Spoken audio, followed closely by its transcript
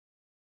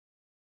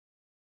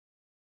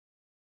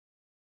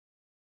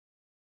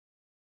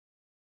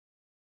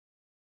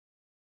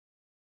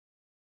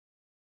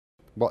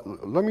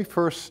But let me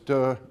first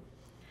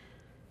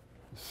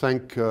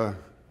thank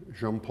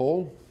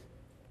Jean-Paul,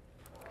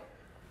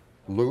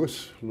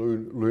 Louis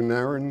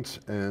Lunarens,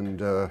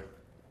 and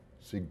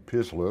Sig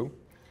Pislow,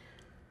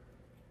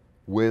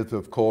 with,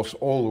 of course,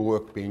 all the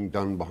work being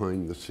done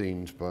behind the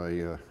scenes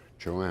by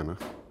Joanna.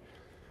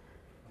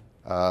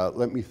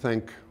 Let me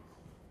thank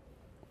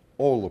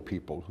all the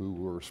people who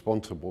were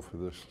responsible for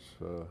this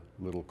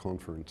little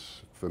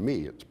conference. For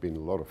me, it's been a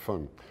lot of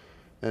fun.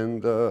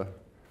 And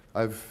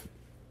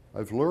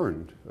I've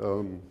learned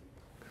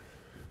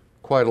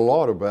quite a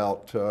lot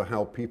about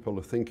how people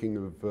are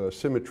thinking of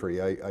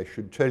symmetry. I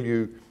should tell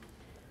you,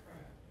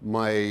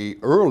 my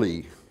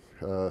early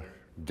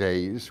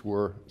days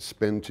were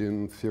spent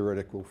in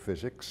theoretical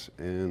physics,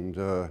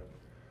 and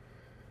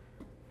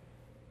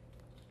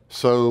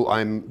so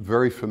I'm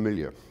very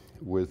familiar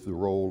with the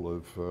role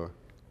of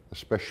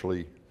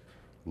especially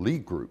Lie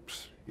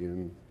groups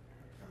in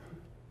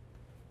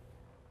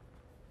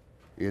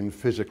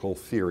physical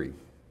theory.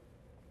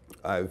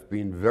 I've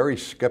been very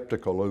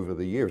skeptical over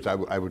the years. I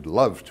would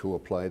love to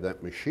apply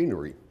that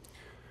machinery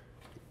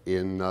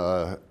in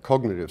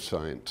cognitive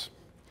science,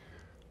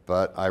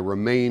 but I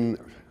remain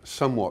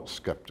somewhat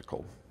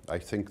skeptical. I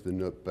think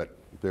that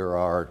there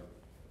are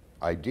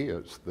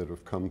ideas that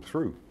have come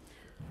through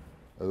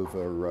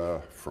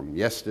over from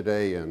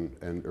yesterday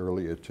and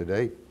earlier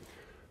today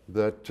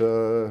that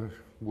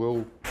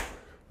will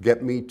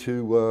get me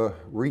to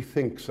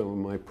rethink some of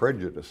my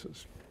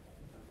prejudices.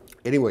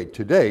 Anyway,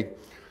 today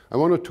I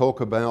want to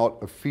talk about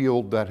a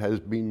field that has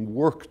been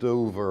worked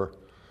over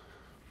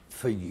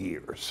for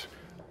years,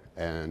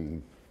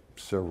 and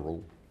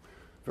several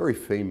very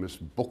famous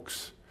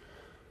books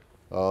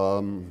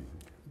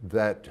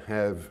that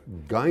have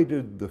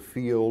guided the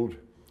field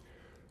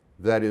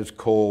that is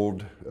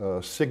called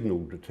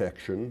signal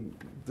detection.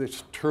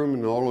 This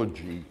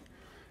terminology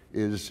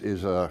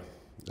is a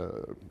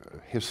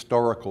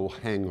historical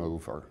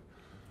hangover,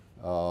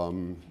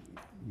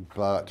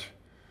 but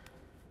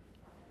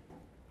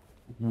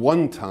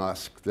one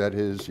task that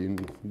is in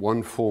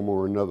one form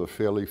or another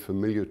fairly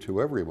familiar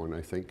to everyone,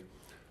 I think,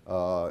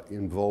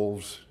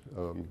 involves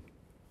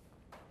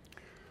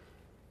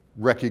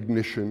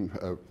recognition,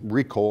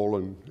 recall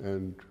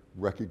and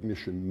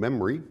recognition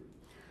memory,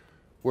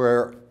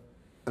 where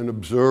an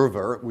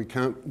observer, we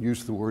can't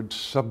use the word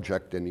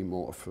subject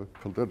anymore for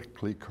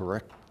politically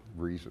correct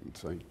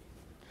reasons. I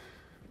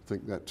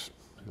think that's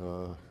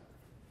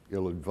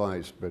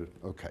ill-advised, but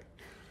okay.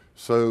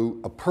 So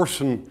a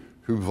person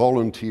who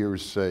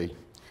volunteers, say,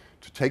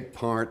 to take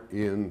part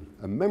in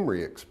a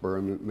memory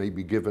experiment may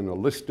be given a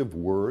list of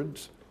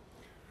words.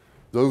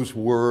 Those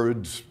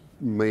words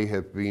may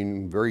have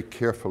been very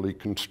carefully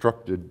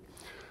constructed,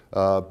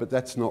 but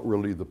that's not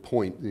really the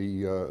point.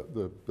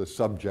 The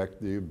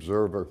subject, the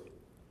observer,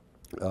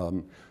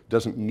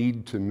 doesn't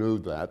need to know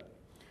that,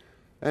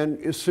 and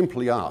is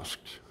simply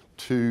asked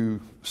to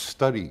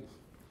study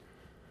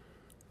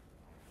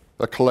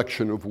a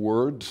collection of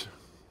words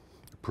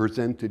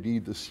presented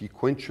either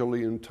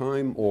sequentially in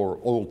time or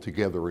all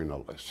together in a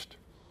list.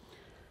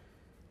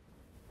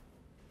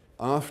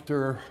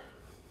 After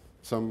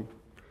some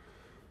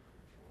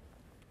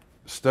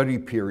study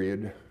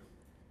period,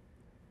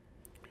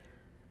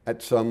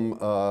 at some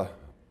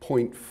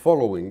point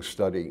following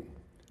study,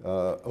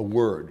 a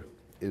word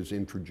is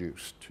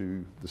introduced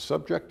to the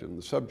subject, and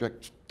the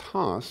subject's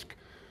task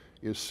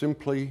is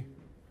simply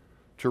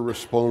to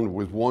respond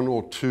with one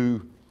or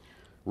two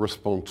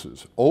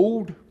responses,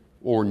 old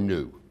or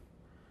new.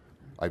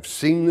 I've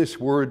seen this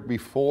word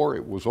before,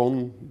 it was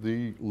on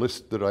the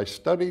list that I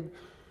studied,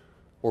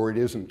 or it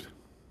isn't.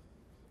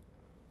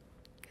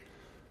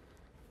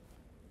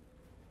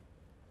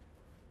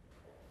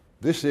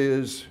 This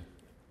is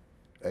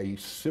a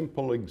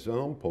simple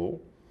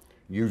example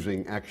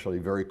using actually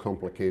very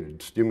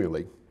complicated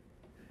stimuli.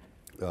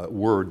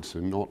 Words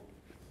are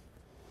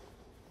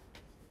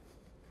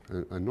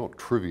not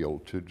trivial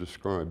to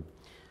describe.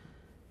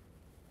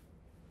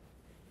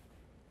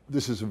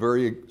 This is a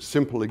very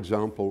simple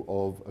example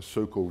of a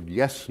so-called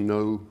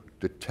yes-no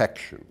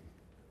detection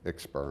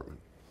experiment.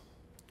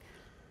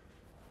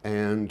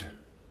 And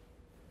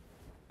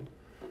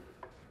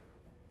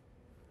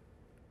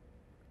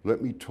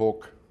let me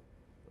talk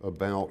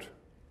about,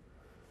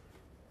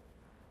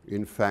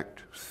 in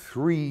fact,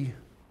 3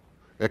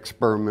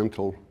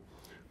 experimental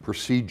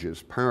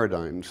procedures,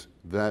 paradigms,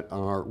 that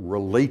are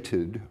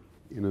related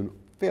in a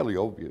fairly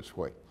obvious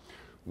way,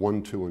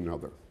 one to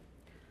another.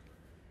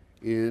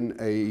 In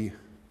a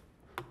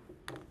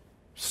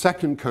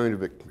second kind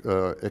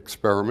of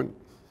experiment,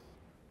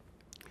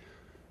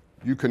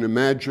 you can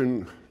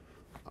imagine,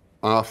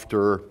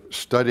 after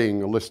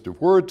studying a list of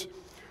words,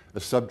 a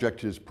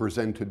subject is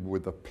presented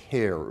with a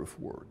pair of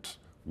words,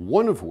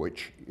 one of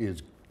which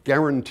is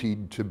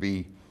guaranteed to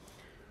be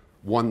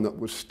one that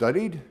was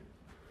studied,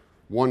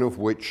 one of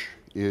which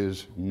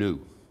is new,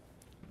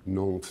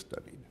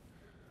 non-studied.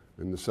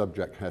 And the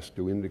subject has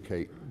to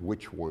indicate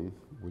which one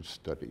was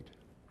studied.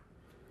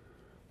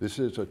 This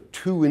is a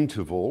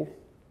 2-interval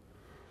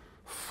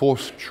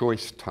forced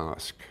choice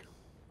task.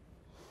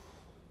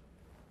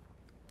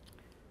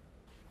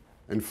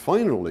 And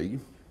finally,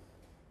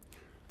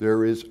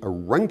 there is a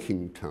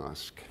ranking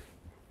task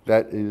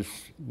that is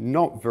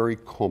not very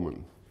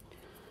common.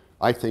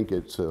 I think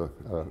it's a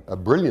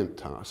brilliant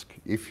task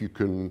if you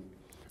can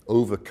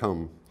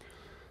overcome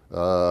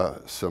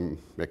some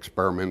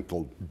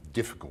experimental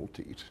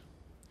difficulties.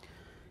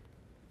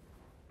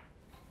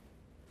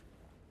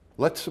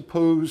 Let's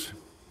suppose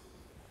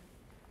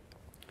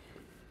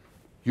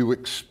you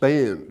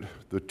expand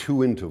the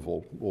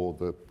two-interval or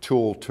the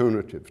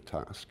two-alternative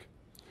task,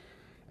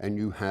 and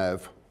you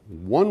have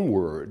one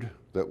word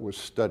that was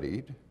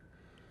studied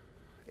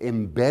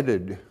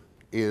embedded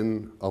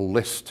in a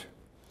list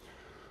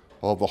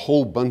of a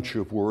whole bunch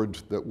of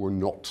words that were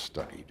not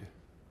studied.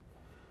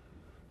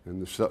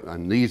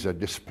 And these are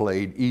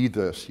displayed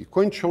either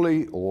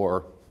sequentially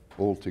or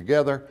all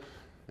together,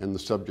 and the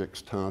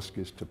subject's task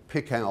is to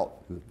pick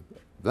out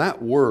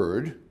that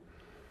word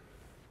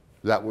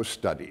that was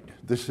studied.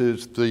 This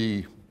is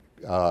the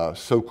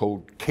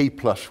so-called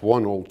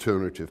K+1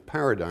 alternative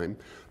paradigm,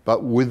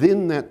 but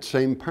within that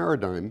same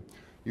paradigm,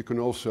 you can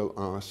also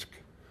ask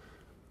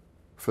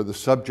for the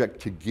subject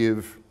to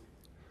give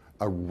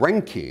a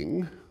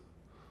ranking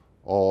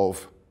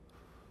of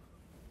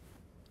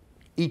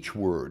each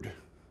word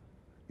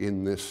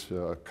in this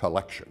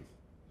collection.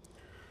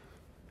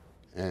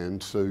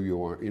 And so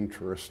you are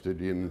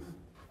interested in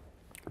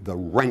the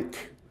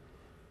rank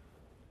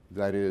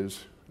that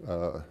is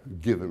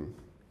given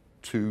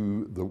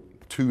to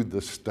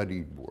the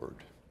studied word.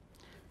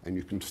 And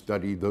you can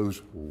study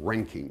those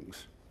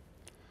rankings.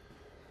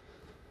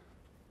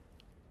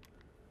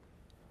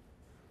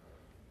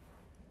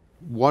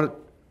 What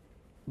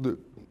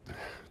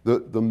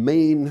the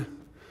main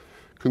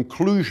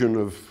conclusion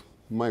of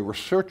my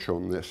research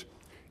on this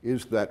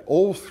is that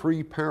all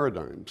three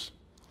paradigms,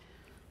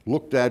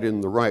 looked at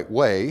in the right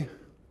way,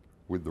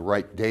 with the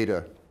right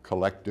data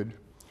collected,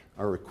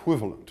 are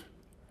equivalent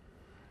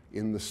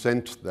in the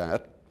sense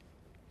that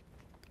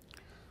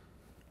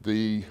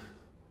the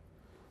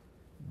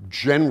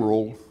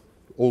general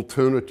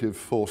alternative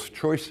false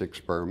choice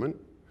experiment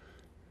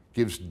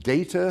gives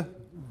data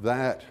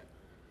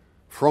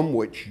from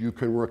which you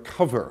can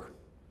recover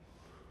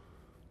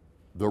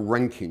the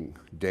ranking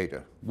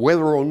data,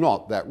 whether or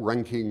not that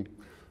ranking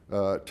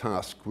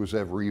task was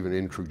ever even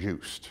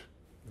introduced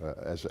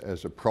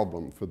as a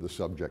problem for the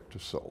subject to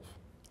solve.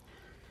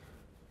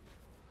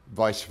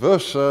 Vice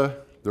versa,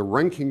 the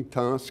ranking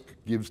task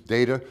gives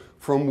data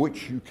from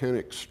which you can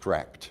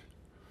extract,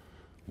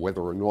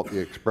 whether or not the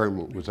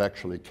experiment was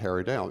actually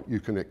carried out, you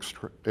can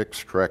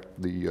extract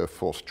the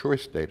false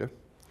choice data.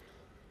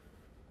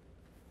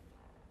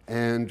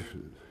 And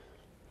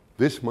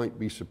this might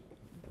be a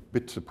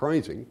bit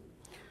surprising.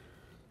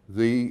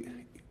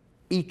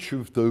 Each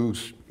of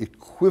those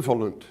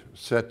equivalent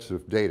sets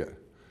of data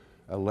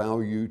allow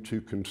you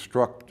to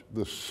construct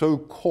the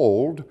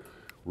so-called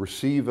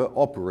receiver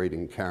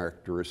operating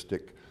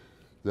characteristic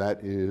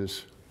that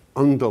is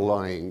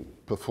underlying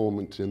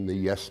performance in the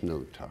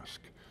yes-no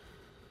task.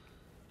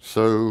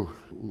 So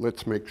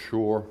let's make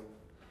sure.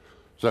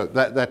 So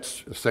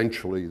that's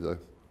essentially the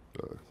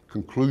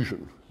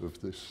conclusion of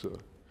this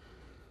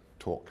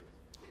talk.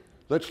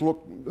 Let's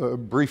look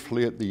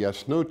briefly at the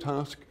yes-no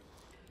task.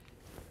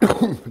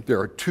 There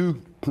are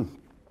two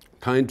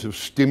kinds of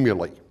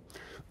stimuli,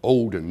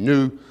 old and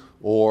new,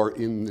 or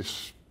in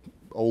this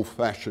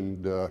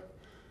old-fashioned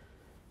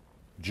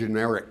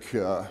generic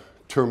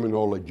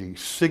terminology,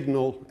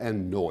 signal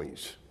and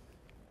noise.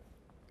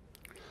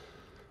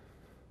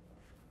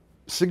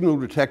 Signal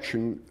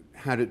detection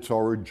had its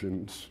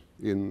origins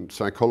in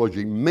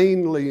psychology,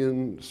 mainly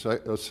in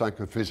a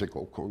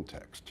psychophysical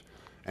context.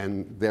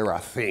 And there are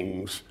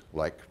things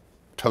like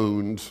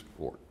tones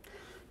or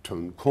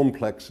tone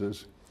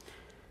complexes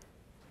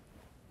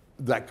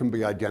that can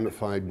be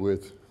identified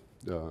with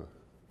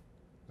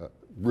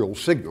real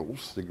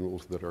signals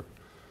that are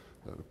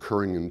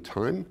occurring in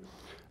time.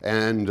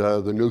 And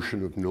the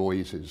notion of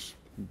noise is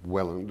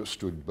well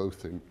understood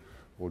both in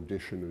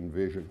audition and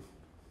vision.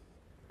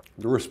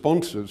 The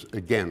responses,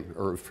 again,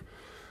 are of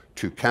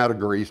two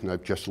categories, and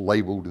I've just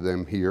labeled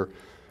them here.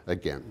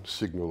 Again,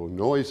 signal and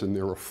noise, and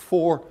there are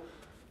four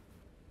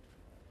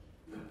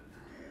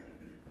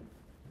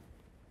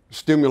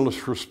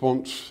stimulus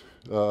response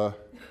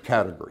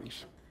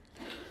categories.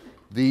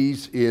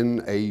 These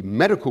in a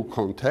medical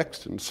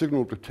context, and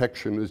signal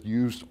detection is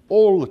used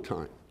all the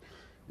time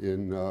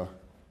in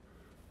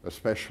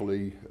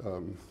especially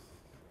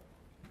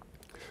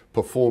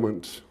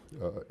performance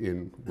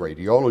in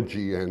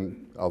radiology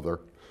and other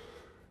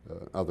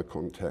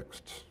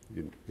contexts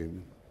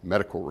in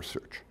medical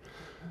research.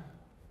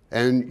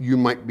 And you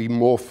might be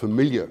more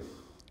familiar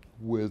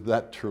with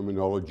that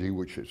terminology,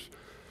 which is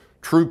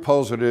true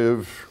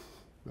positive,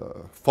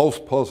 false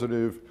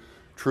positive,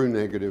 true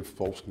negative,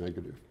 false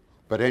negative.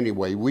 But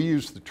anyway, we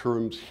use the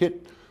terms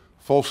hit,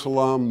 false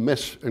alarm,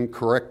 miss, and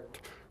correct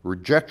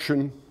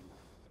rejection.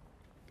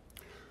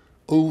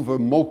 Over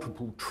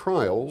multiple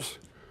trials,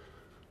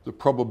 the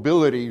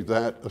probability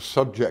that a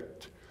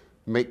subject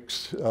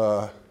makes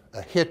a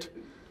hit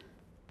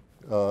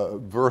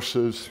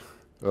versus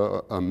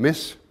a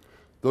miss,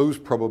 those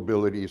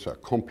probabilities are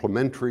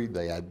complementary.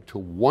 They add to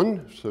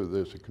 1, so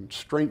there's a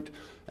constraint,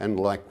 and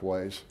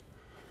likewise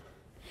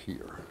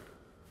here.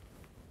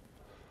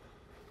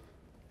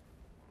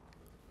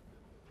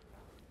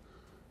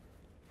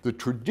 The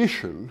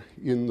tradition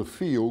in the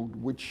field,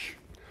 which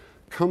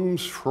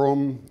comes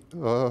from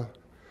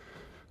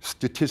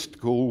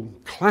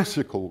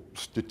classical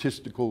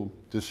statistical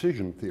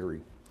decision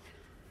theory,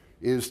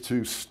 is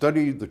to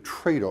study the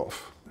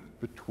trade-off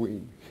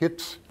between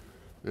hits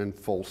and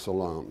false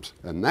alarms.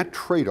 And that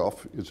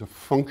trade-off is a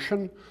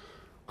function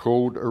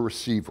called a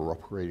receiver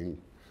operating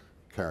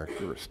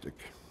characteristic.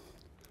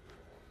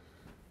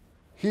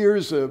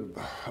 Here's a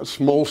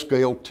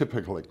small-scale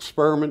typical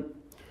experiment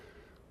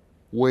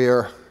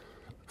where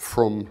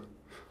from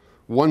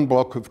one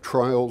block of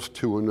trials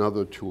to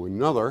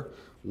another,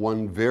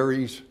 one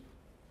varies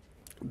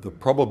the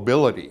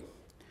probability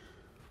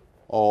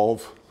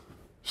of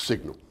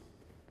signal.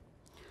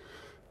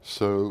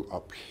 So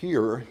up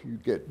here, you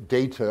get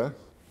data,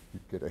 you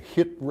get a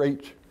hit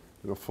rate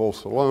and a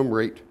false alarm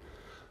rate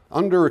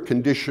under a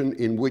condition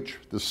in which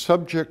the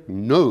subject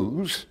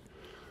knows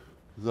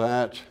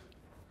that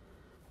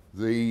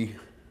the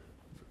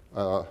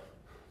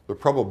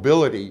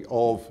probability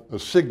of a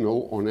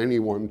signal on any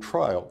one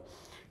trial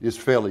is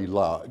fairly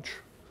large.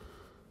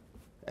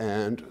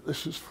 And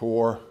this is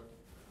for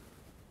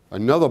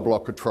another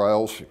block of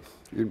trials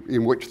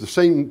in which the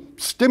same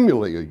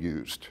stimuli are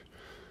used,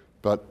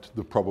 but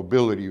the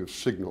probability of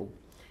signal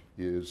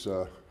is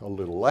a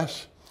little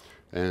less,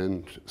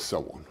 and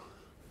so on.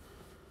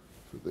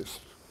 For this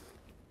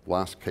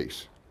last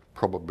case,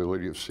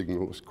 probability of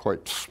signal is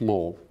quite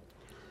small.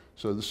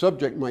 So the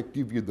subject might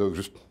give you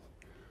those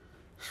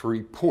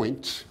 3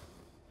 points,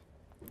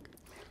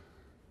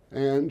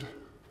 and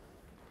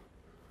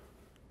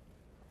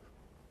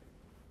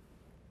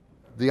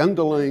the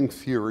underlying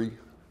theory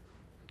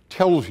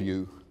tells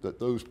you that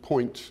those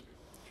points,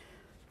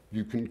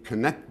 you can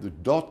connect the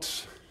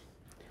dots,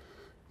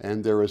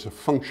 and there is a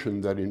function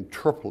that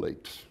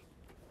interpolates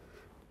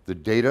the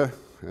data,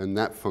 and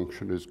that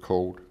function is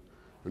called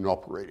an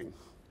operating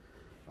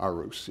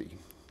ROC,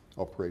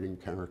 operating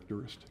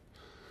characteristic.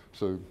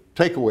 So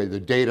take away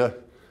the data,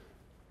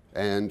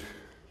 and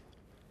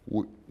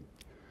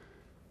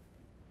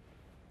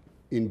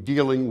in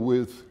dealing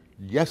with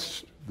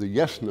the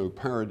yes-no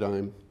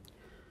paradigm,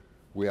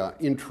 we are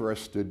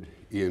interested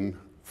in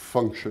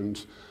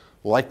functions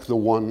like the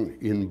one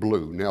in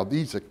blue. Now,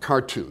 these are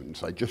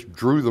cartoons. I just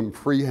drew them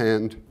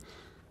freehand,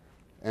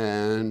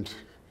 and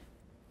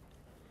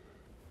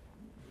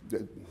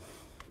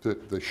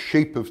the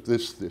shape of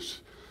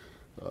this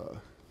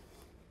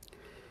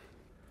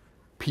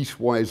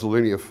piecewise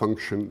linear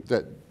function,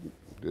 that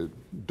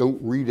don't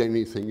read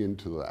anything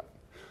into that.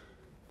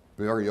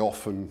 Very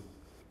often,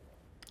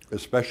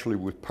 especially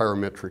with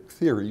parametric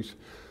theories,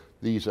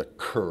 these are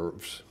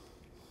curves.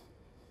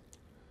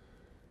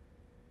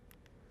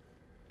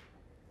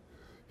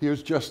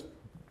 Here's just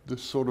the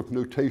sort of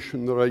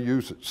notation that I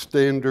use at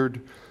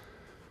standard.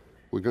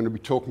 We're going to be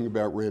talking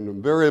about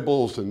random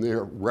variables, and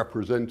they're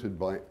represented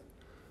by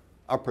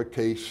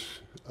uppercase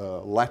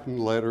Latin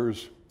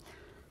letters.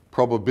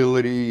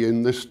 Probability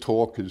in this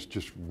talk is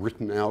just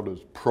written out as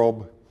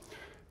prob,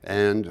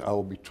 and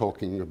I'll be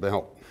talking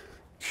about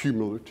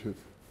cumulative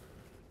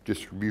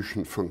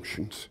distribution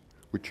functions,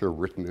 which are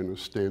written in a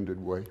standard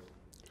way.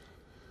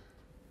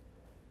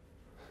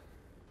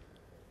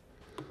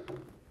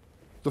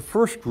 The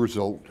first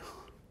result,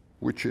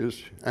 which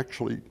is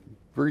actually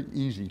very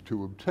easy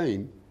to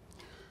obtain,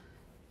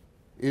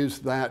 is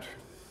that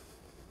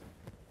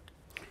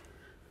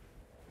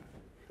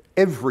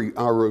every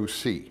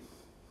ROC,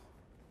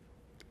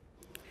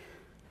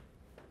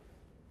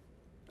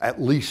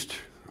 at least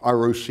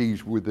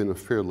ROCs within a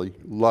fairly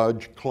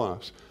large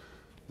class,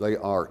 they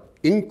are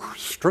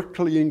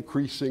strictly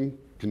increasing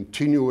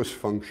continuous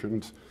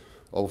functions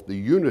of the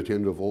unit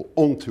interval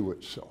onto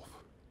itself.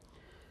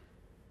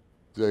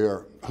 They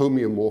are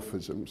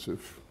homeomorphisms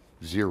of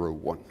 0,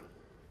 1.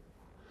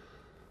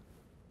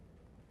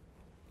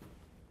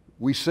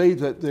 We say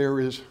that there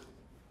is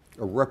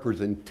a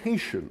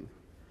representation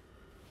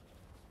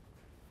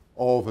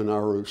of an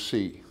ROC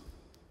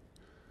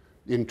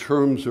in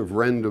terms of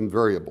random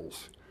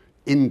variables,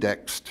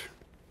 indexed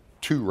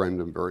to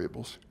random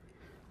variables,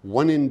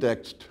 one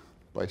indexed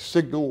by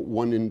signal,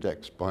 one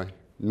indexed by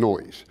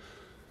noise.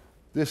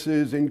 This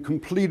is in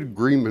complete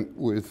agreement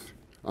with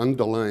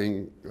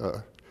underlying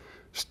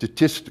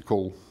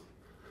statistical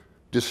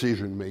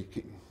decision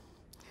making,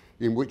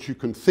 in which you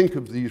can think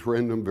of these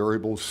random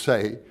variables,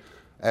 say,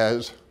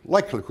 as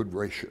likelihood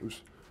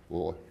ratios,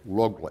 or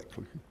log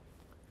likelihood.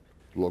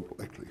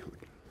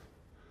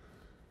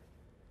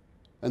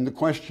 And the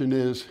question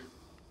is,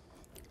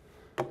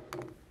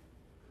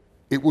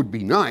 it would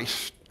be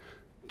nice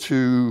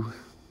to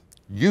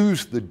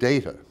use the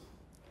data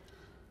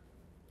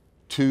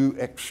to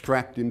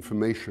extract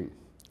information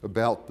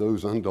about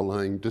those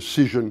underlying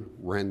decision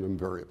random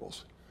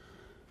variables.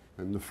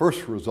 And the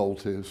first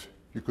result is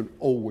you can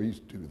always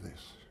do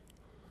this.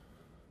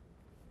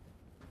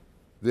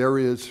 there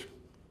is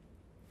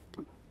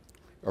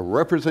a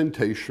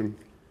representation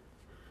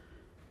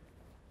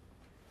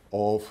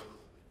of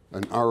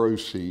an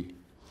ROC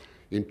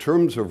in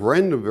terms of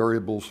random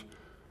variables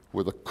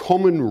with a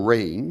common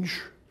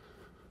range,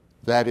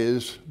 that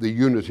is the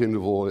unit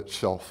interval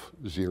itself,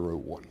 0,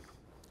 1.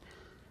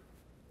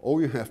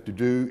 All you have to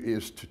do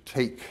is to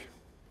take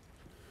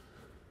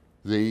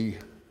the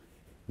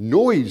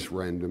noise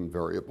random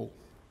variable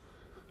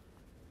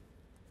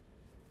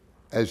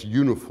as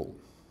uniform.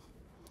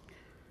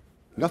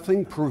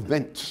 Nothing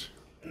prevents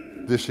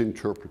this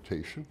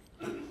interpretation.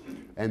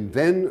 And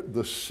then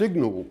the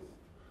signal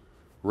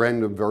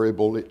random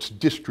variable, its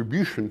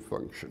distribution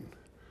function,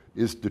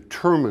 is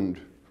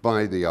determined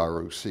by the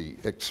ROC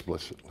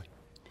explicitly.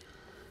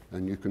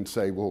 And you can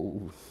say,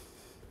 well,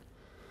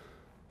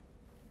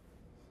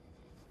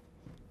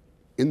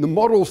 in the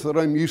models that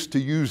I'm used to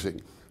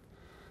using,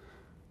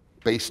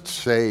 based,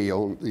 say,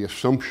 on the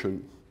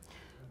assumption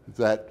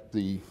that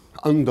the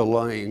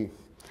underlying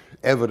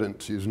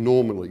evidence is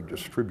normally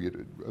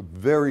distributed, a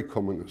very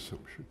common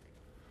assumption,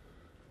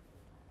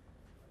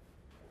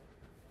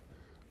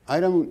 I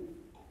don't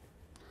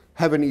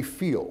have any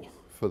feel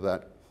for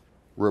that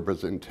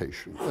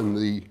representation. And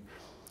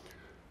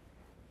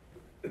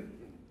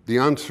the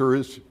answer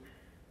is,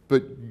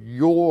 but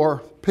your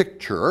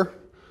picture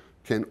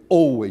can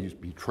always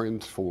be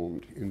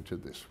transformed into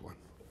this one,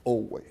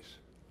 always.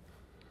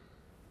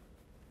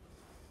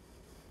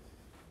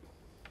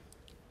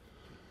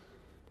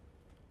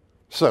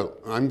 So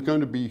I'm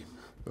going to be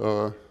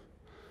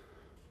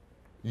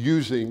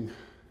using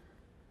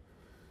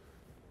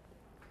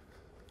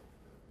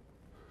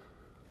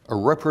a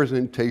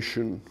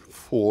representation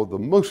for the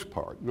most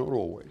part, not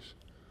always,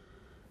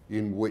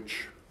 in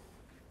which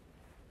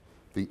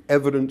the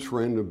evidence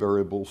random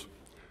variables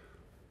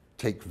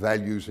take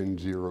values in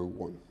 0,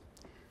 1.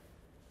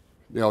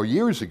 Now,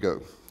 years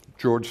ago,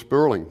 George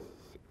Sperling,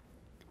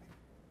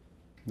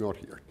 not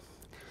here,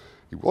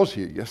 he was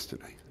here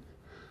yesterday.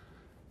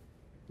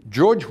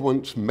 George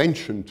once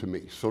mentioned to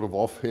me, sort of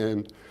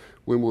offhand,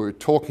 when we were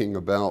talking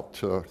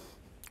about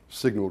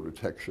signal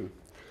detection,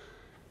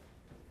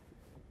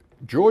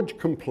 George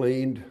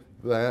complained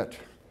that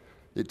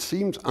it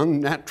seems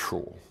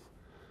unnatural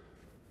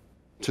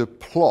to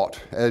plot,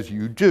 as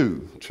you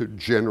do, to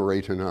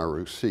generate an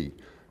ROC.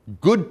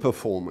 Good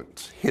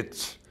performance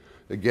hits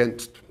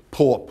against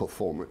poor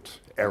performance,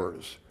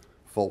 errors,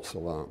 false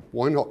alarm.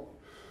 Why not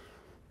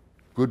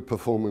good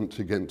performance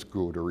against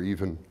good, or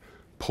even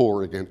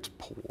poor against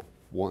poor?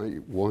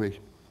 Why?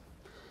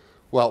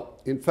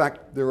 Well, in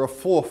fact, there are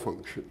 4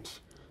 functions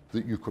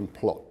that you can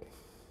plot.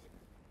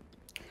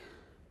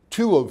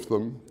 2 of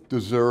them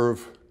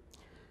deserve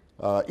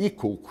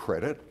equal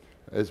credit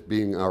as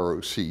being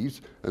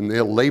ROCs, and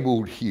they're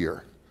labeled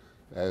here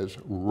as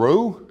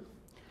rho,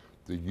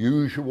 the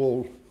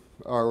usual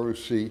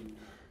ROC,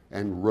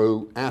 and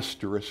rho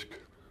asterisk,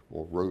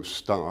 or rho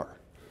star,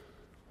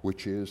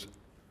 which is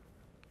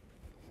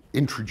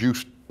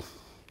introduced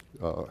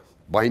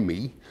by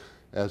me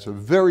as a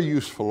very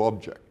useful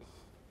object.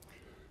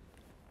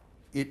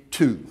 It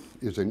too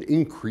is an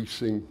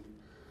increasing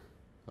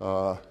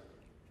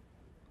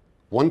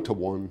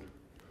one-to-one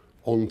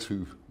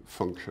onto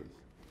function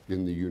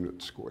in the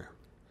unit square.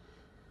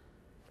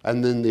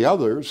 And then the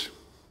others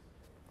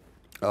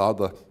are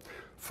the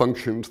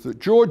functions that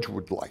George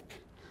would like.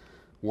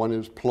 One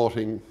is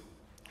plotting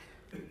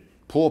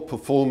poor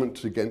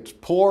performance against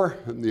poor,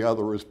 and the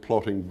other is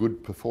plotting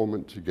good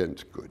performance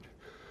against good.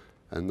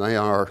 And they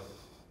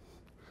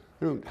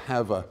don't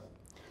have a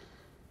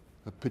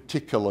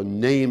particular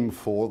name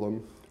for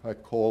them. I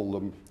call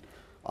them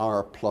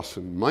R plus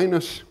and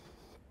minus.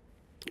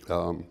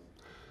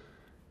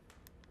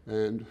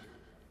 And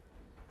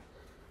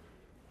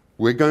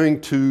we're going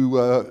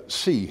to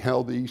see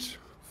how these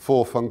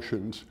 4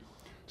 functions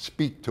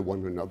speak to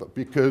one another,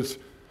 because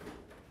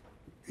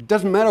it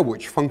doesn't matter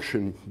which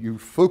function you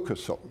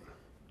focus on.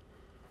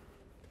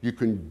 You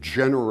can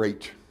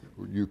generate,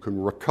 or you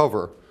can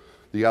recover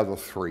the other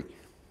 3.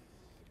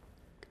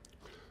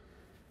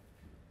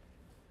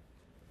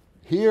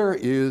 Here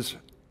is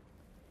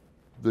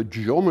the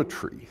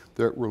geometry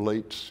that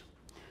relates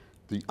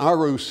the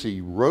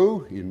ROC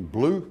rho in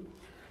blue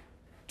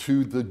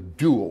to the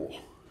dual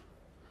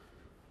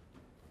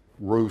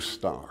rho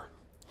star.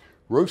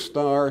 Rho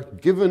star,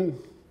 given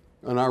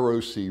an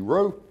ROC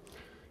rho,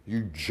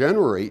 you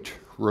generate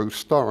rho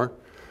star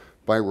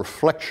by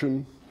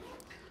reflection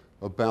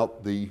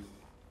about the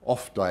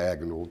off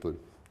diagonal,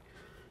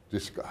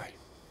 this guy.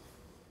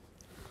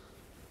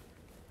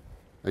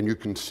 And you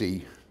can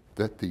see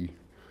that the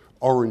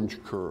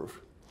orange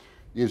curve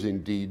is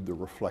indeed the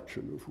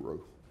reflection of rho.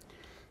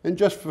 And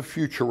just for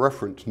future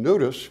reference,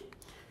 notice,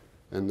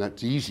 and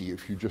that's easy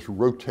if you just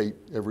rotate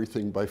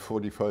everything by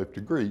 45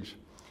 degrees,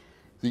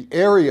 the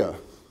area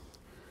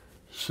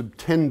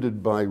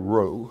subtended by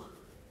rho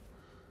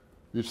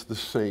is the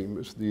same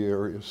as the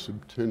area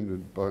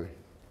subtended by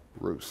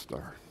rho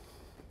star.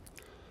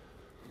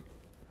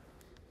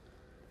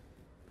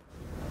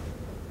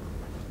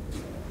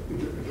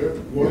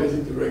 Why is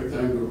it a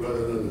rectangle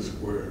rather than a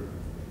square?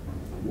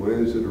 Why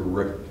is it a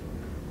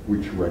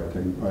which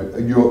rectangle?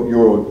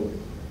 You're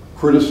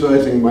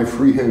criticizing my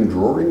freehand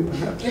drawing,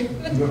 perhaps?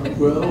 No,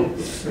 well,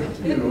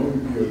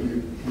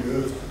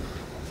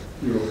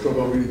 you have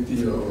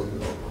probability of.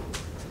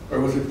 I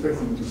was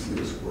expecting to see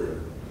a square.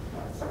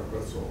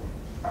 That's all.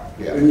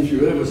 Yeah. And if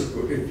you have a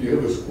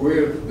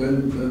square,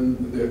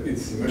 then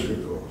it's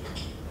symmetrical.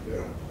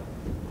 Yeah.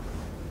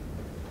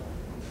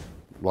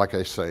 Like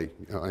I say,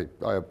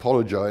 I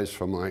apologize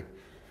for my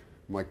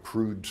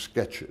crude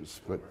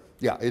sketches, but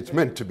yeah, it's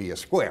meant to be a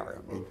square.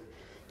 I mean,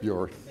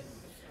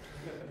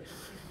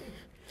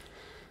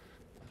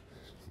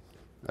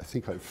 I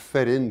think I've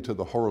fed into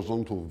the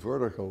horizontal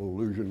vertical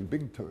illusion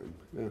big time.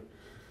 Yeah.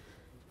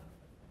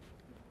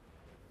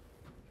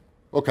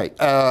 Okay,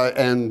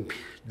 and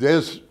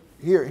here's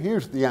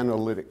the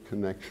analytic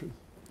connection.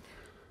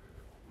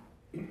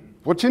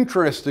 What's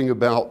interesting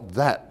about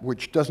that,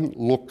 which doesn't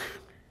look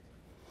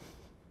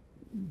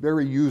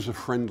very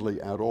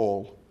user-friendly at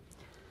all,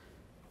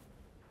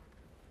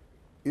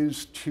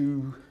 is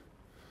to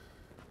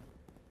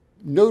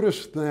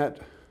notice that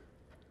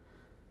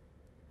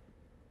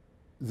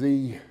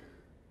the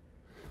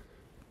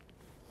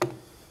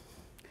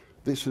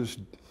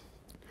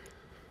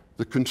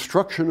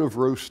construction of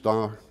rho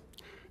star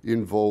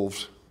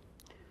involves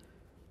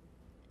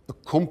a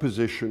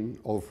composition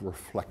of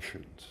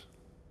reflections.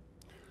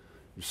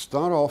 You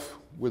start off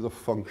with a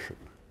function,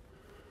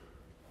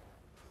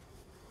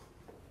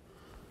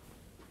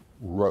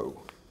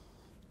 rho.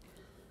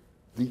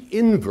 The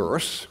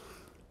inverse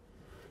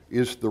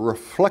is the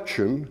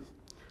reflection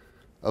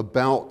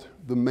about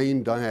the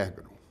main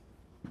diagonal,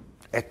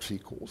 x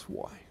equals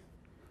y.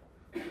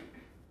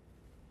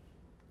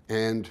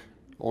 And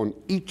on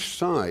each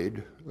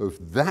side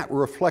of that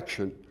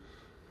reflection,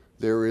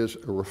 there is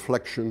a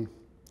reflection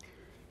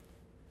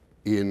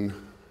in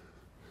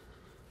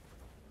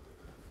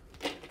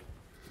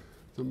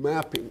the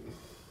mapping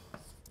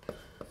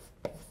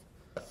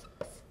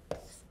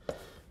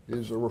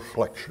is a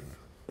reflection.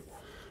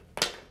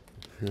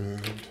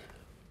 And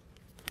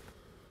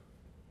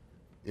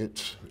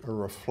it's a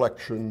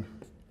reflection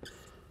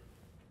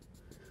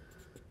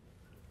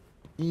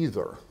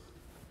either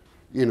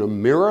in a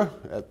mirror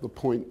at the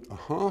point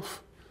 1/2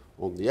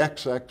 on the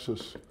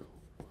x-axis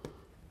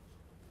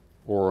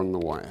or on the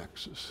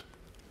y-axis.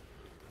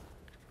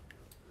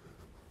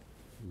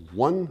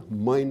 1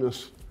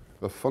 minus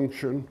a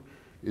function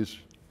is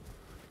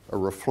a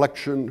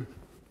reflection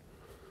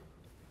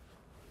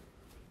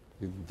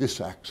in this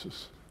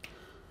axis.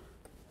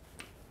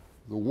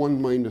 The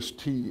 1 minus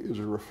t is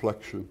a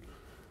reflection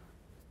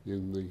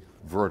in the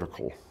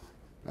vertical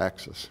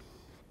axis.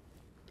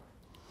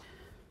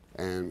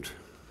 And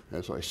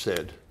as I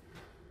said,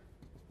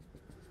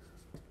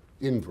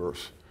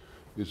 inverse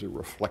is a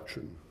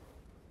reflection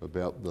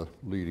about the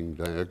leading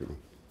diagonal.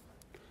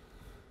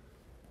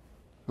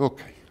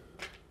 Okay,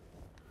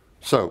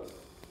 so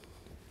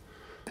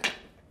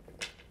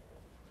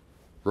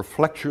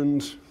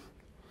reflections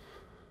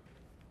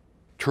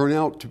turn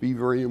out to be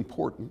very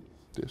important.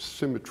 They're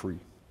symmetry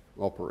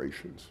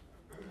operations.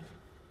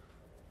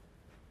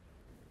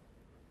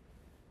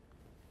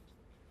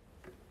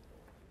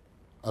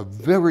 A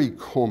very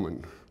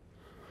common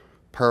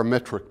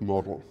parametric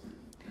model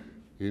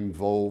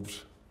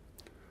involves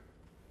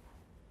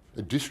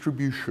a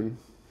distribution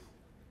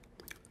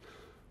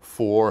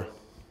for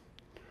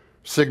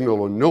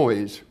signal and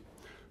noise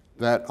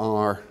that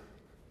are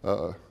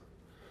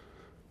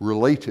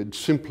related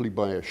simply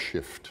by a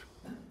shift,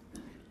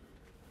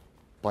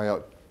 by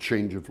a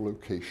change of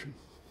location.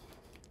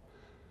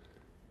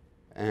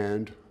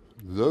 And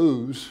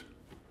those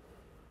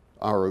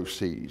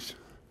ROCs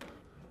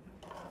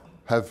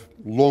have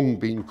long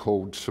been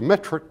called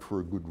symmetric for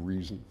a good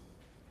reason.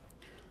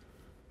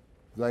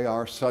 They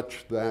are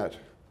such that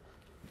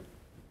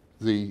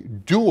the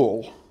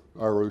dual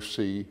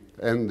ROC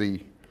and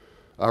the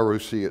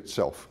ROC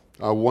itself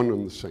are one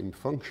and the same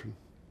function.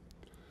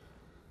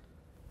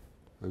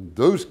 And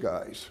those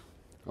guys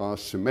are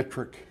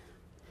symmetric.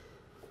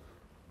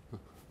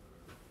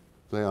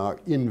 They are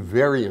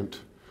invariant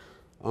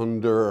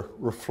under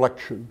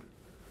reflection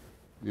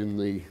in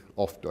the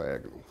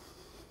off-diagonal.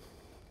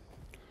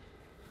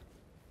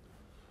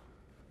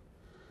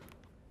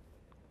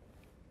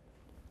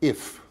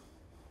 If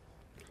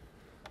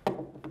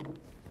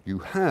you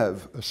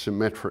have a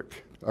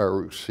symmetric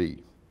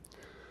ROC,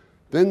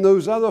 then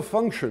those other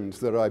functions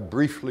that I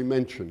briefly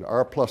mentioned,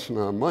 R plus and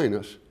R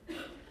minus,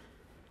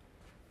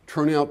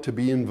 turn out to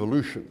be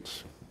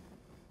involutions.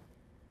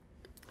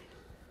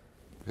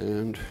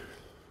 And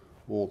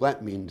all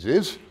that means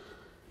is,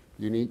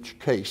 in each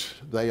case,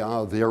 they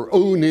are their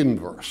own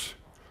inverse.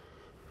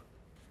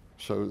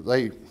 So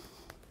they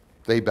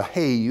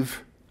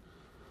behave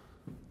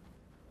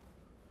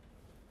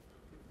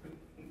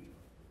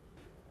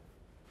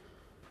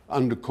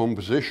under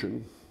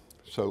composition.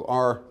 So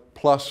R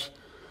plus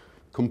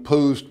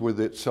composed with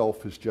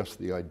itself is just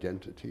the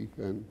identity,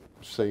 and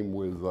same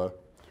with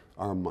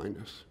R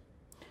minus.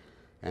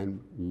 And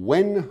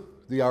when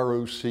the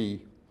ROC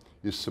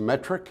is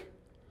symmetric.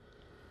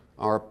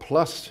 R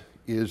plus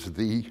is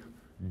the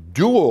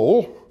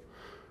dual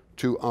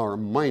to R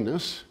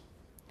minus,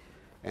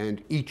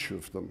 and each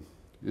of them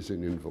is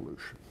an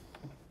involution.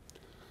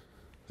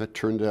 That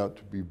turned out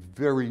to be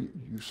very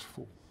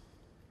useful.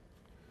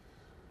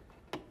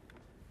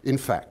 In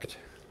fact,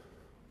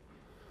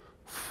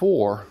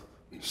 for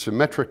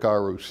symmetric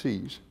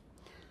ROCs,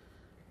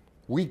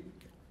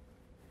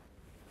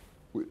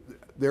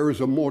 there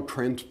is a more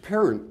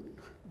transparent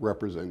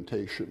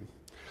representation,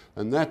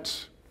 and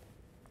that's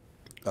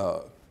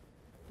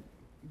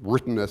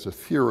written as a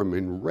theorem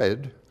in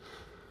red.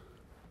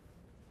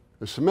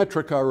 A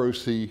symmetric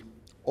ROC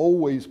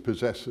always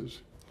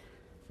possesses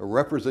a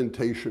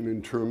representation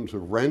in terms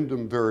of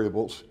random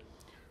variables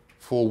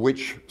for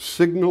which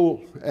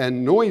signal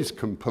and noise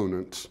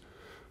components,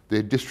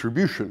 their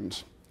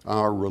distributions,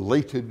 are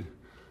related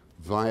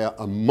via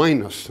a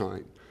minus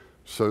sign.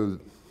 So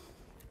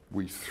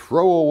we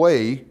throw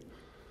away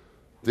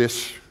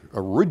this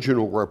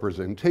original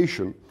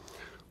representation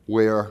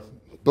where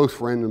both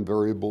random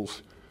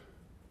variables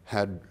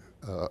had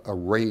a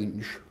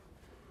range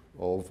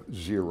of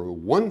 0,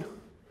 1,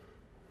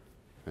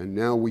 and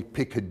now we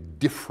pick a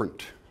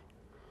different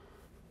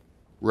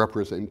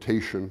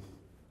representation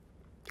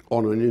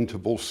on an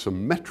interval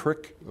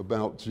symmetric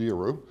about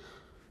 0,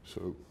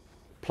 so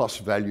plus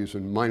values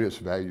and minus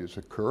values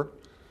occur,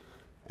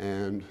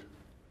 and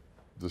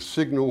the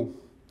signal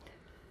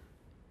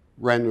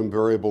random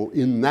variable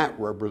in that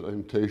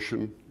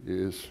representation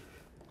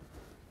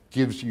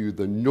gives you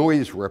the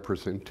noise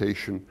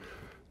representation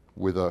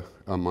with a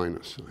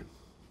minus sign.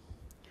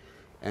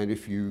 And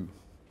if you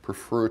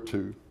prefer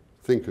to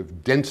think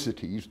of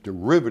densities,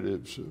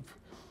 derivatives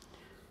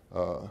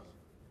of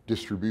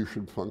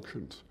distribution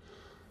functions,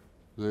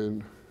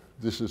 then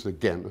this is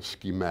again a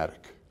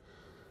schematic.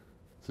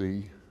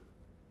 The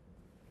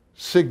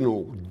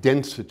signal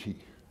density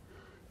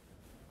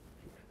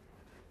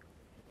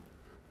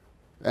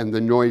and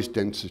the noise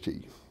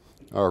density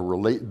are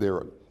related.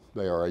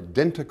 They are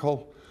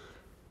identical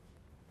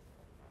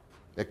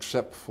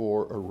except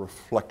for a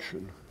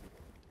reflection.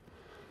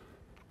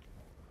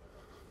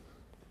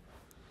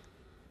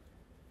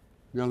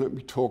 Now let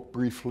me talk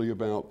briefly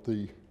about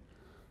the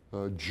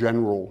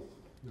general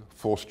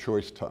forced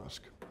choice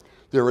task.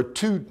 There are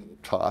two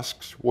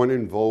tasks. One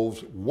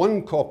involves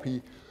one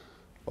copy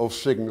of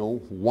signal,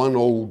 one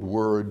old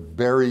word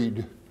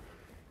buried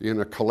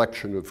in a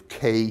collection of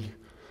K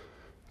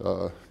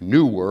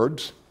new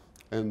words,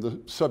 and the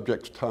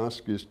subject's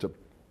task is to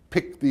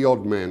pick the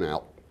odd man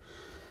out,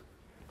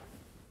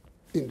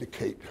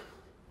 indicate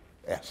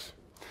S.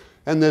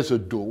 And there's a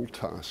dual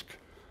task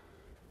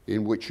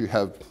in which you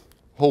have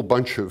a whole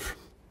bunch of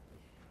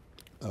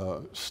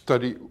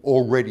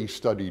already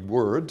studied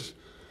words,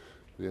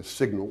 they're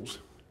signals,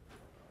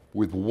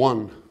 with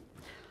one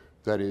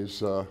that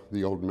is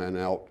the odd man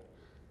out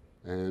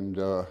and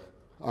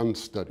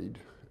unstudied,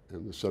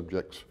 and the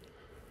subject's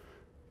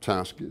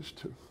task is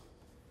to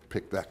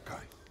pick that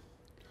guy.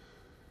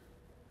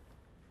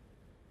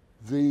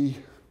 The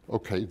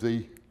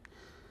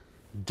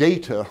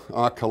data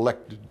are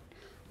collected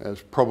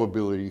as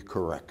probability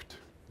correct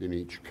in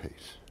each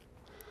case.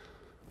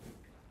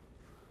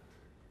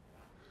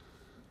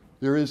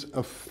 There is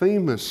a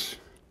famous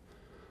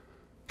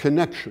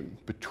connection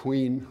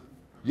between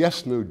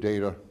yes-no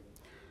data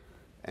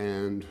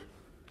and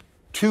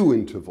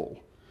two-interval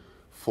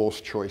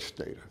forced choice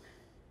data.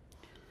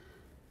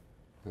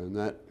 And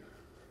that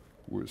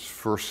was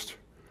first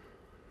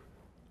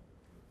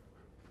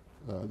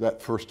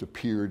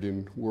appeared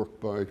in work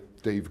by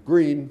Dave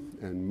Green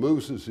and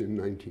Moses in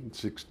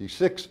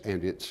 1966,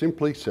 and it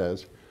simply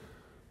says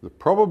the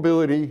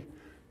probability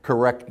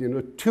correct in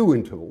a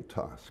two-interval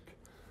task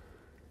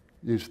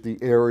is the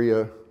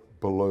area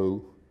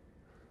below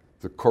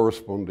the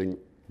corresponding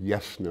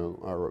yes-no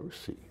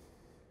ROC.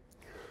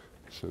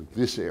 So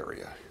this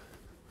area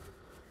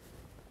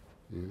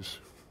is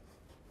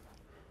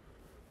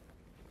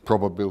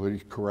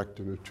probability correct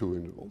in a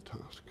two-interval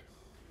task.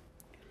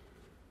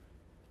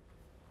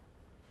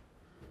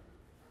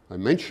 I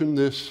mention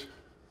this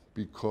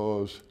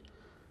because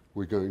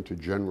we're going to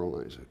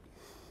generalize it.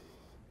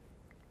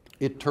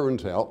 It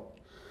turns out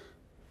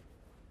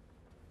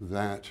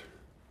that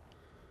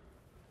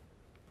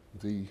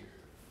the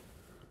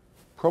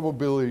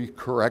probability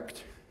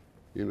correct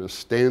in a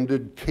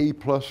standard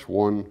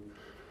K+1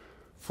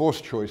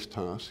 forced choice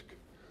task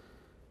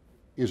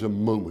is a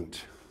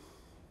moment.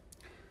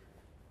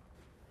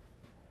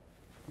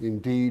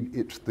 Indeed,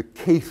 it's the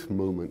kth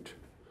moment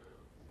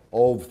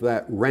of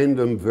that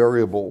random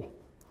variable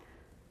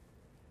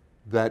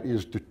that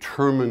is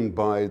determined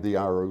by the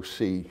ROC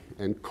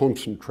and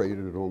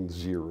concentrated on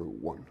 0,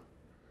 1.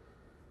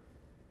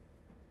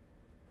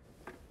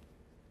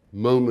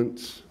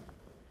 Moments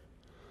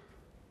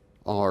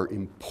are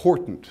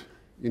important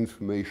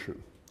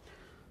information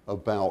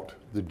about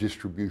the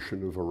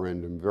distribution of a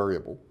random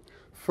variable.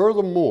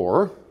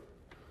 Furthermore,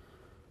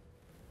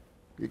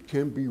 it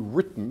can be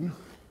written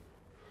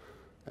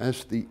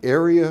as the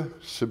area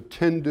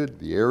subtended,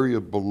 the area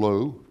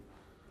below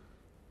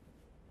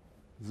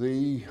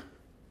the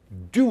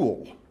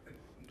dual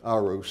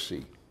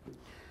ROC.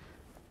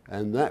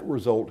 And that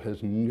result has,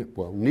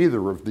 well,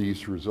 neither of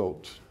these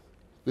results,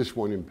 this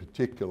one in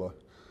particular,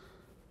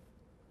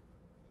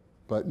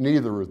 but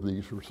neither of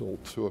these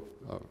results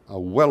are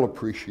well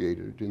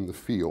appreciated in the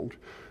field.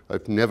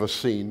 I've never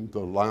seen the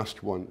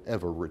last one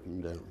ever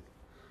written down.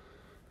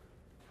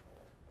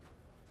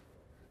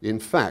 In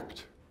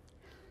fact,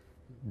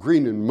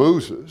 Green and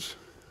Moses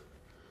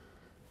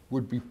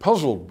would be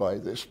puzzled by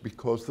this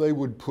because they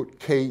would put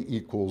k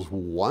equals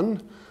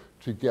 1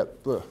 to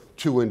get the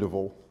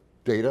two-interval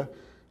data,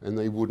 and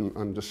they wouldn't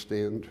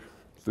understand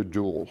the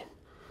dual.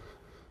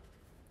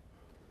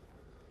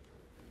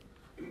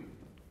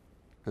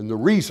 And the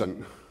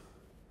reason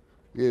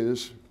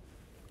is,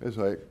 as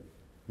I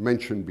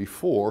mentioned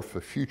before, for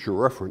future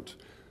reference,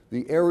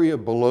 the area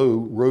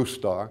below rho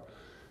star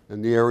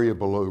and the area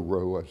below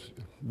rho are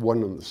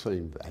one and the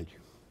same value.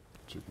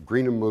 So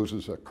Green and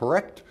Moses are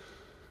correct,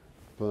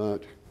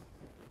 but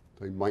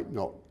they might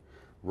not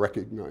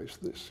recognize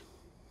this.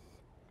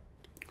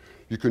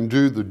 You can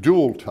do the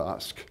dual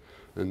task,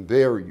 and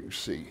there you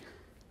see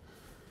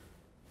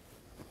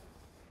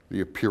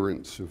the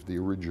appearance of the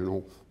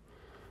original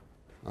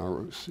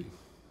ROC.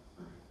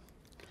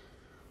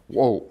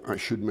 Whoa, I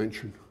should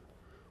mention,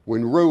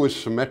 when rho is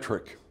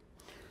symmetric,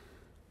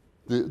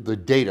 the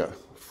data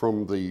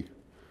from the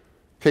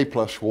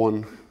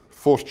k+1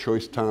 forced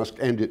choice task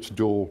and its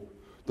dual,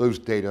 those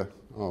data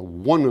are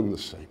one and the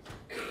same.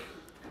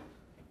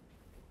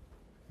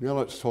 Now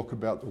let's talk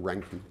about the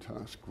ranking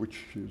task,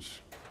 which is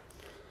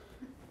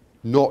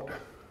not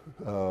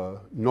a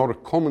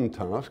common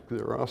task.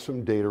 There are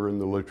some data in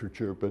the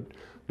literature, but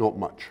not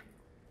much.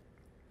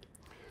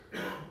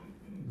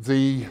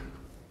 The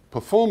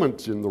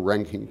performance in the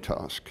ranking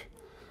task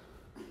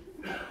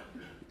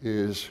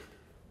is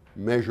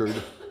measured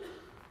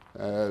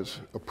as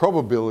a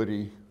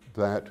probability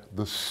that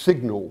the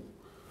signal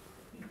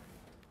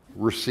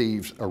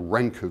receives a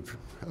rank of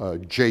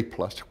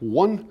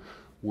j+1,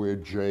 where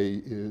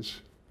j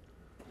is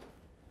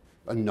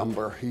a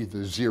number,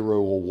 either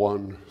 0 or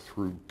 1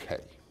 through k.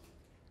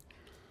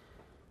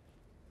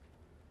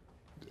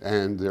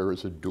 And there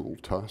is a dual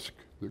task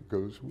that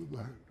goes with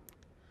that.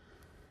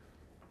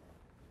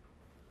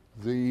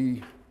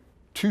 The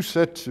two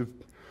sets of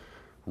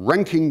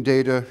ranking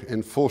data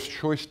and forced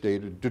choice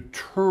data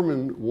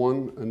determine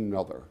one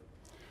another.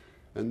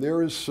 And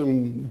there is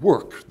some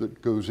work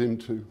that goes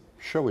into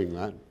showing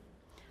that.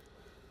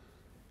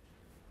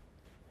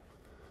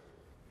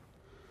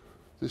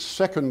 This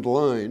second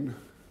line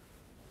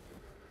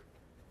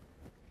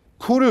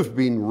could have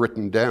been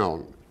written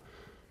down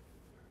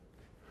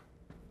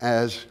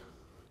as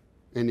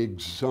an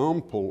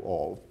example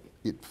of,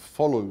 it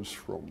follows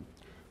from,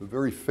 a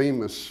very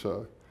famous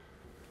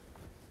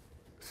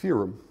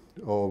theorem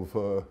of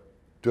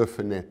de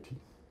Finetti.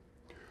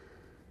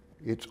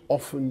 It's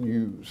often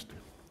used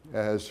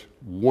as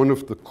one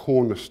of the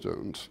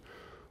cornerstones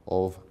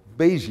of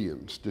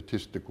Bayesian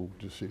statistical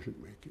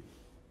decision-making.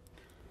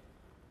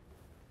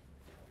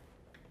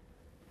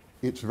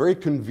 It's very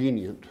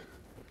convenient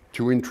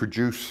to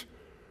introduce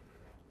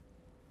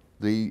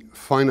the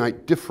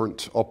finite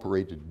difference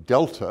operated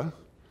delta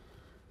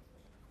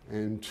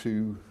and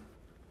to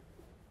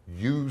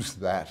use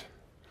that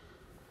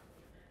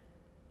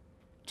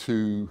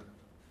to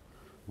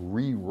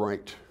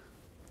rewrite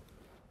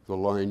the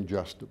line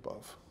just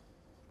above.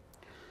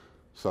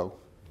 So,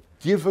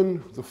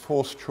 given the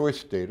forced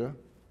choice data,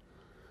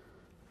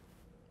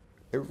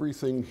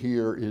 everything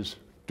here is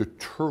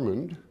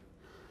determined,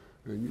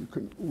 and you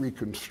can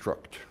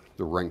reconstruct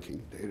the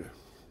ranking data.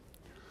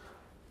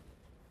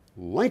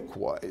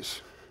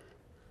 Likewise,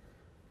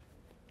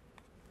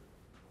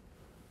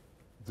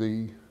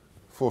 the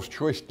forced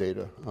choice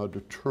data are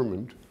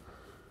determined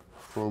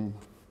from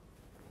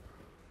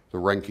the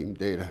ranking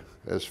data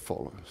as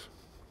follows.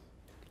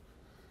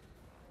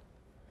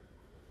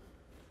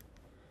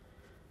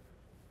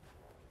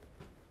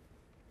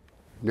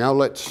 Now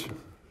let's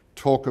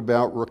talk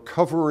about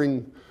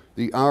recovering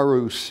the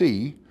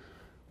ROC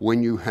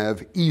when you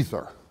have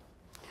either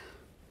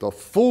the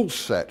full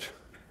set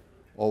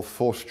of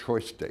forced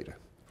choice data.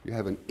 You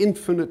have an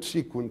infinite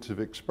sequence of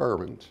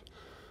experiments.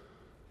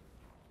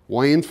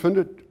 Why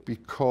infinite?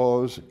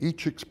 Because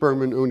each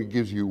experiment only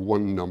gives you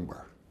one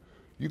number.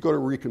 You've got to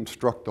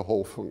reconstruct the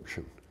whole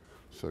function.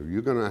 So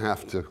you're going to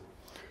have to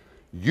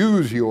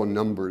use your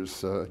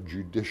numbers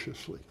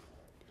judiciously.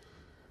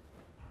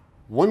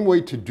 One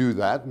way to do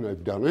that, and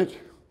I've done it,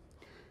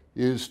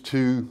 is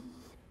to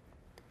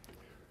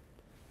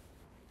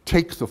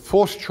take the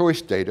forced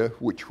choice data,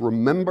 which,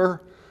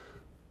 remember,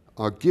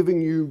 are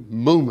giving you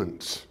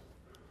moments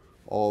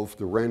of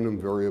the random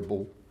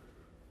variable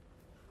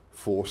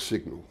for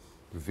signal,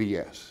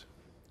 Vs.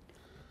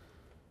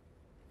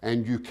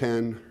 And you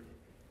can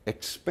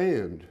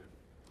expand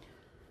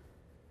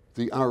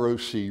the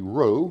ROC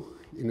rho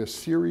in a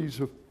series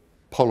of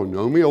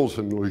polynomials,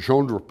 and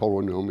Legendre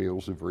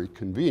polynomials are very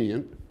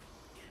convenient,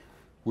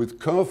 with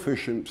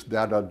coefficients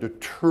that are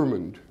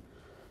determined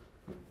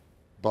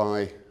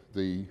by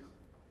the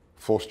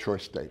forced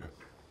choice data.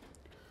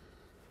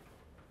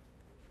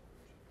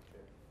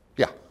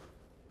 Yeah.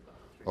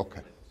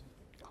 Okay.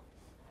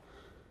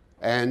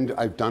 And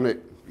I've done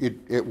it.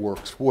 It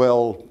works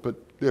well, but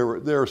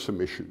there are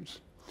some issues.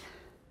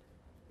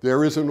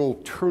 There is an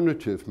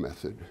alternative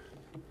method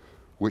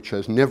which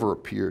has never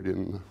appeared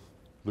in the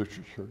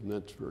literature, and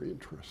that's very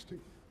interesting.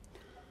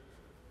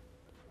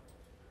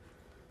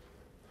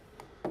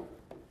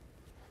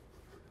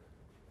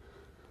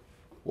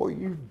 What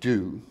you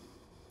do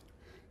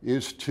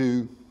is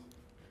to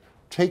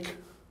take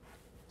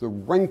the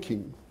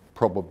ranking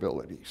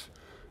probabilities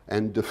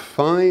and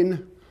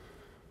define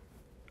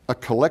a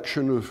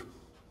collection of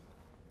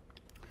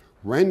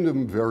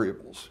random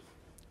variables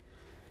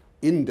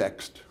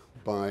indexed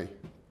by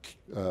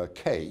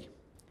k,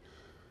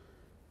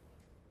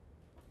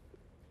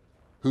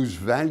 whose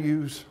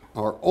values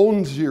are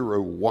on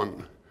 0,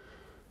 1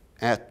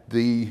 at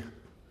the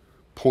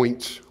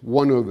points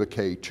 1 over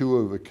k, 2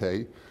 over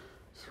k,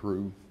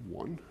 through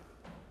 1.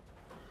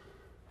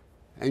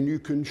 And you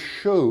can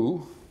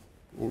show,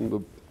 on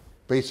the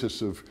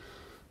basis of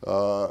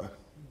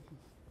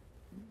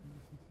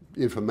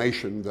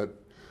information that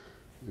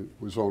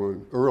was on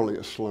an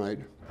earlier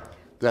slide,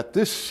 that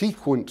this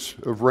sequence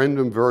of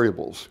random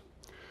variables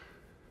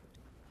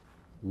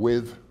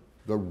with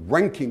the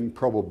ranking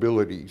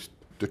probabilities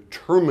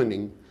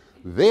determining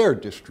their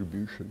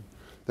distribution,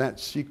 that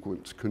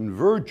sequence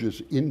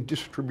converges in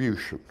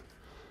distribution,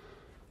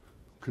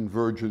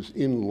 converges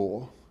in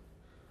law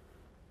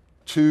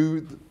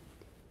to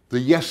the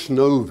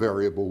yes-no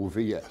variable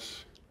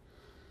Vs.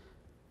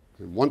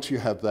 And once you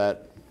have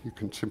that, you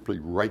can simply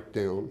write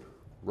down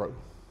rho.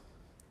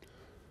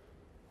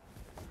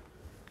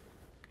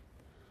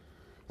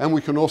 And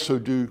we can also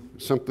do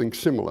something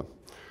similar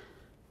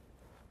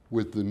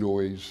with the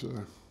noise.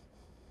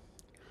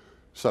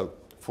 So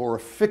for a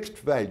fixed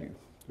value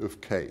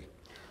of k,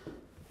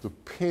 the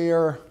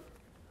pair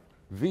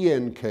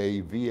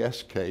VNK,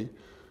 VSK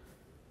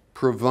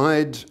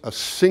provides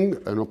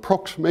an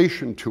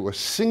approximation to a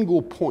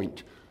single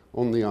point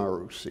on the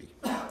ROC.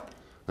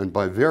 And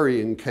by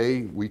varying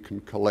k, we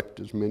can collect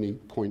as many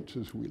points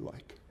as we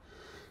like.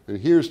 And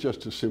here's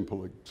just a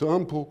simple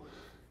example.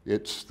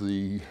 It's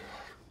a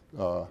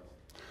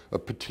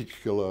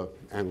particular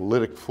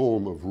analytic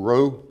form of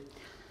rho.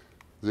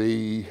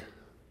 The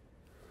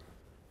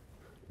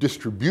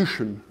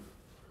distribution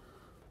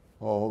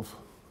of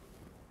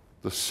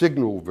the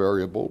signal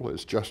variable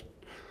is just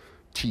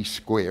t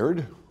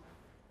squared.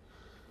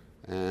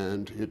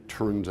 And it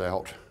turns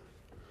out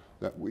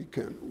that we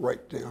can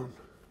write down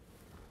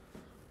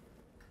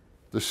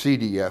the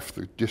CDF,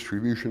 the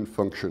distribution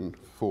function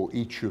for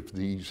each of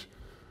these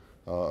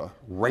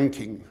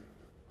ranking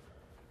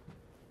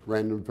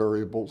random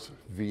variables,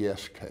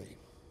 VSK.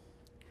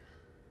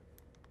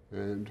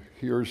 And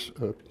here's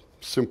a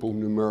simple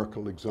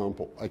numerical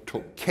example. I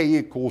took k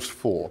equals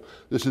 4.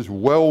 This is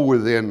well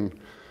within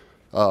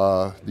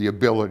the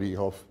ability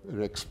of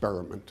an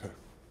experimenter.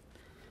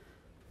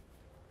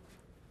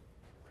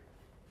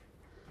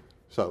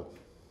 So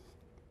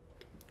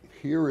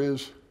here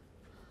is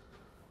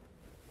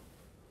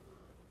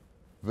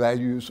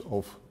values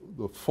of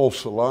the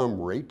false alarm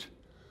rate.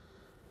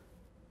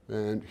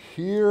 And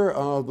here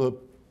are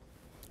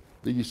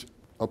these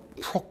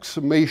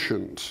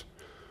approximations,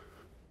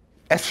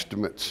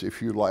 estimates,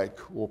 if you like,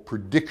 or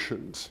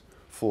predictions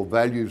for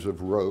values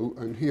of rho.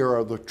 And here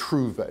are the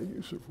true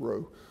values of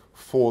rho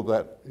for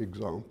that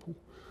example.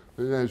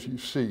 And as you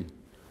see,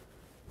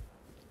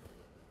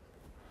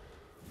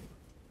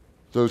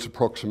 those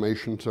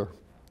approximations are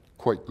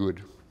quite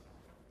good.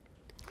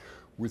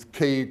 With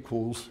k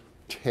equals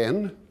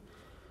 10,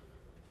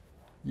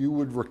 you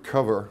would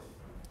recover,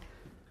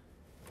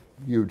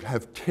 you'd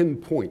have 10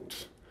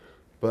 points,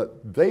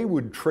 but they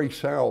would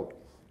trace out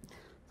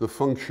the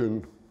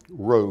function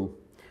rho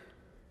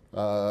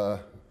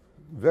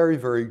very,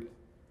 very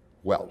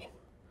well.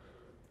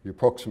 The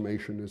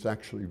approximation is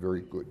actually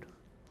very good.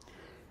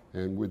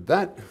 And with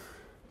that,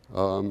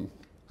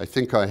 I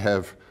think I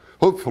have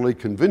hopefully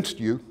convinced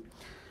you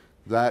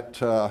that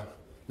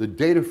the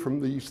data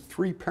from these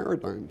three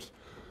paradigms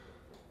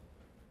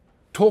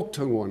talk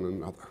to one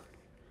another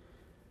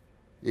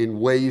in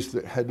ways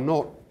that had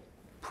not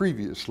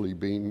previously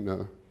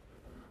been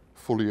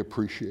fully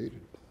appreciated.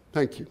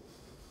 Thank you.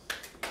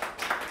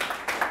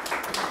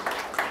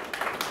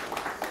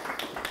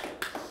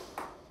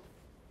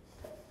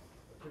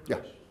 Yeah.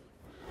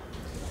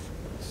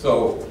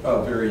 So,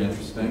 very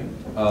interesting.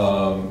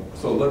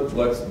 So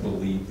let's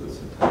believe this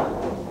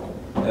entirely.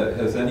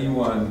 Has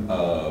anyone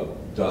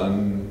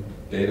done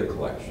data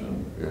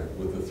collection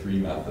with the three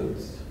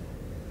methods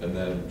and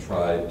then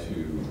tried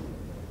to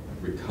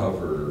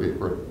recover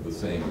the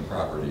same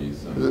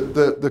properties?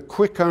 The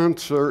quick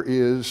answer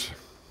is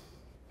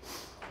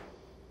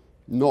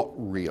not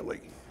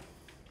really.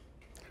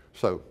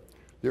 So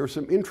there are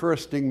some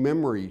interesting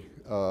memory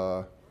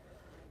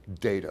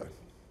data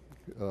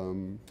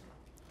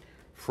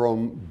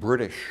from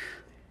British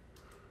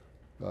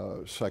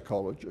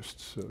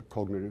psychologists,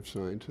 cognitive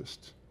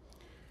scientists.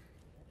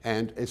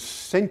 And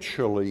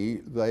essentially,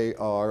 they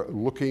are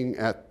looking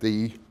at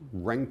the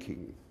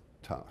ranking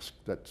task.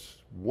 That's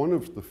one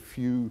of the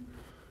few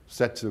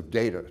sets of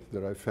data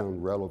that I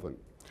found relevant.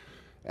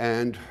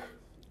 And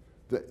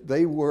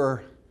they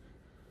were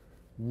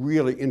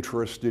really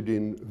interested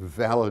in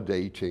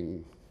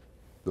validating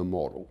the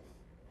model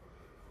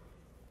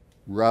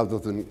rather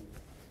than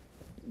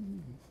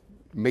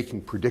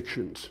making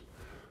predictions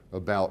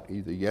about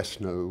either yes,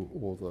 no,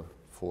 or the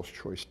forced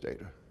choice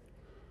data.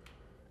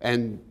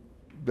 And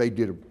they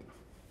did,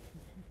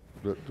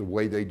 the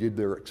way they did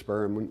their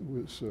experiment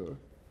was,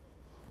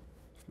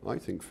 I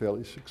think,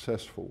 fairly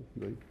successful.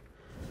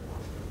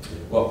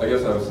 Well, I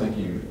guess I was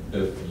thinking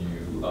if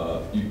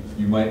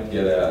you might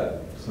get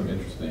at some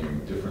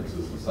interesting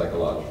differences in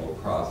psychological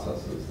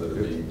processes that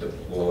are being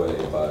deployed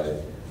by,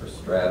 or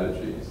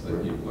strategies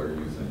that people are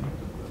using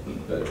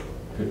that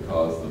could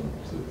cause them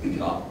to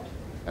not.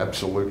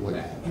 Absolutely.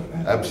 match.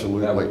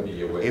 Absolutely. That would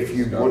be a way If of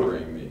you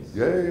discovering these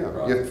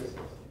processes.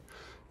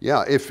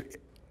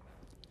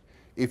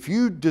 If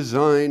you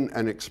design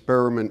an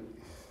experiment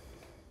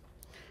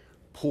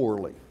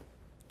poorly,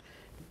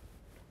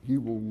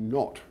 you will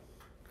not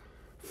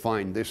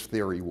find this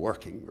theory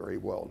working very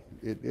well.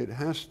 It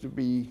has to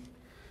be,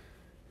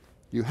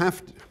 you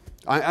have to,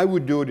 I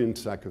would do it in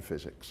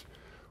psychophysics,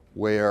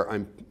 where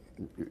I'm,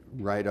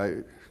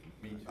 right,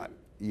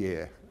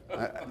 yeah.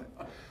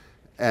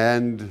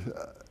 And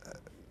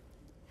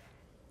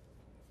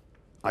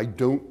I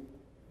don't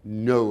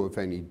know of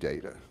any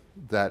data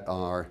that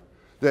are,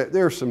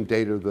 there are some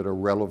data that are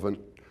relevant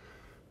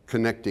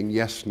connecting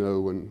yes,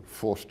 no, and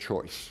forced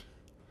choice.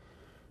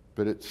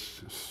 But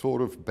it's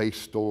sort of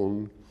based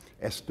on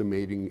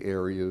estimating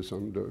areas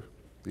under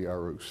the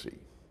ROC.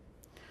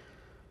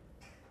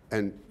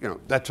 And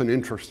that's an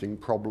interesting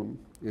problem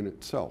in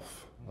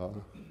itself. I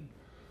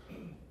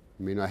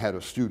mean, I had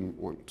a student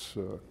once,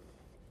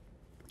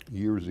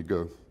 years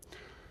ago,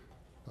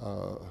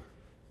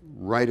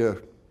 write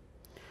a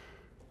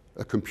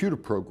computer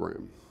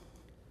program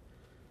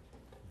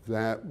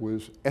that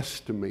was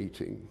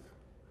estimating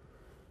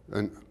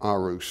an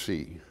ROC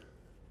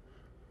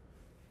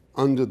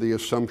under the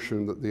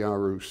assumption that the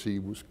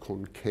ROC was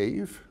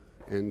concave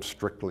and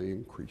strictly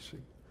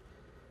increasing.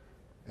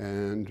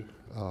 And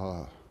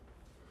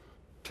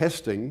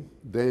testing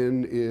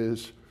then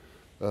is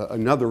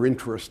another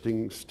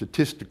interesting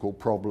statistical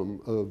problem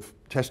of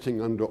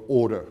testing under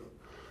order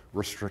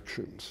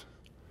restrictions.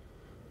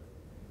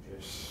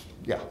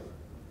 Yeah.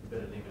 You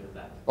better leave it at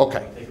that.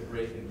 Okay. We'll take a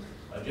break. And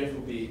Geoff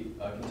will be,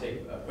 can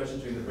take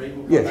questions during the break.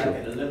 We'll come Yeah, back sure.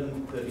 at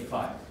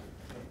 11:35.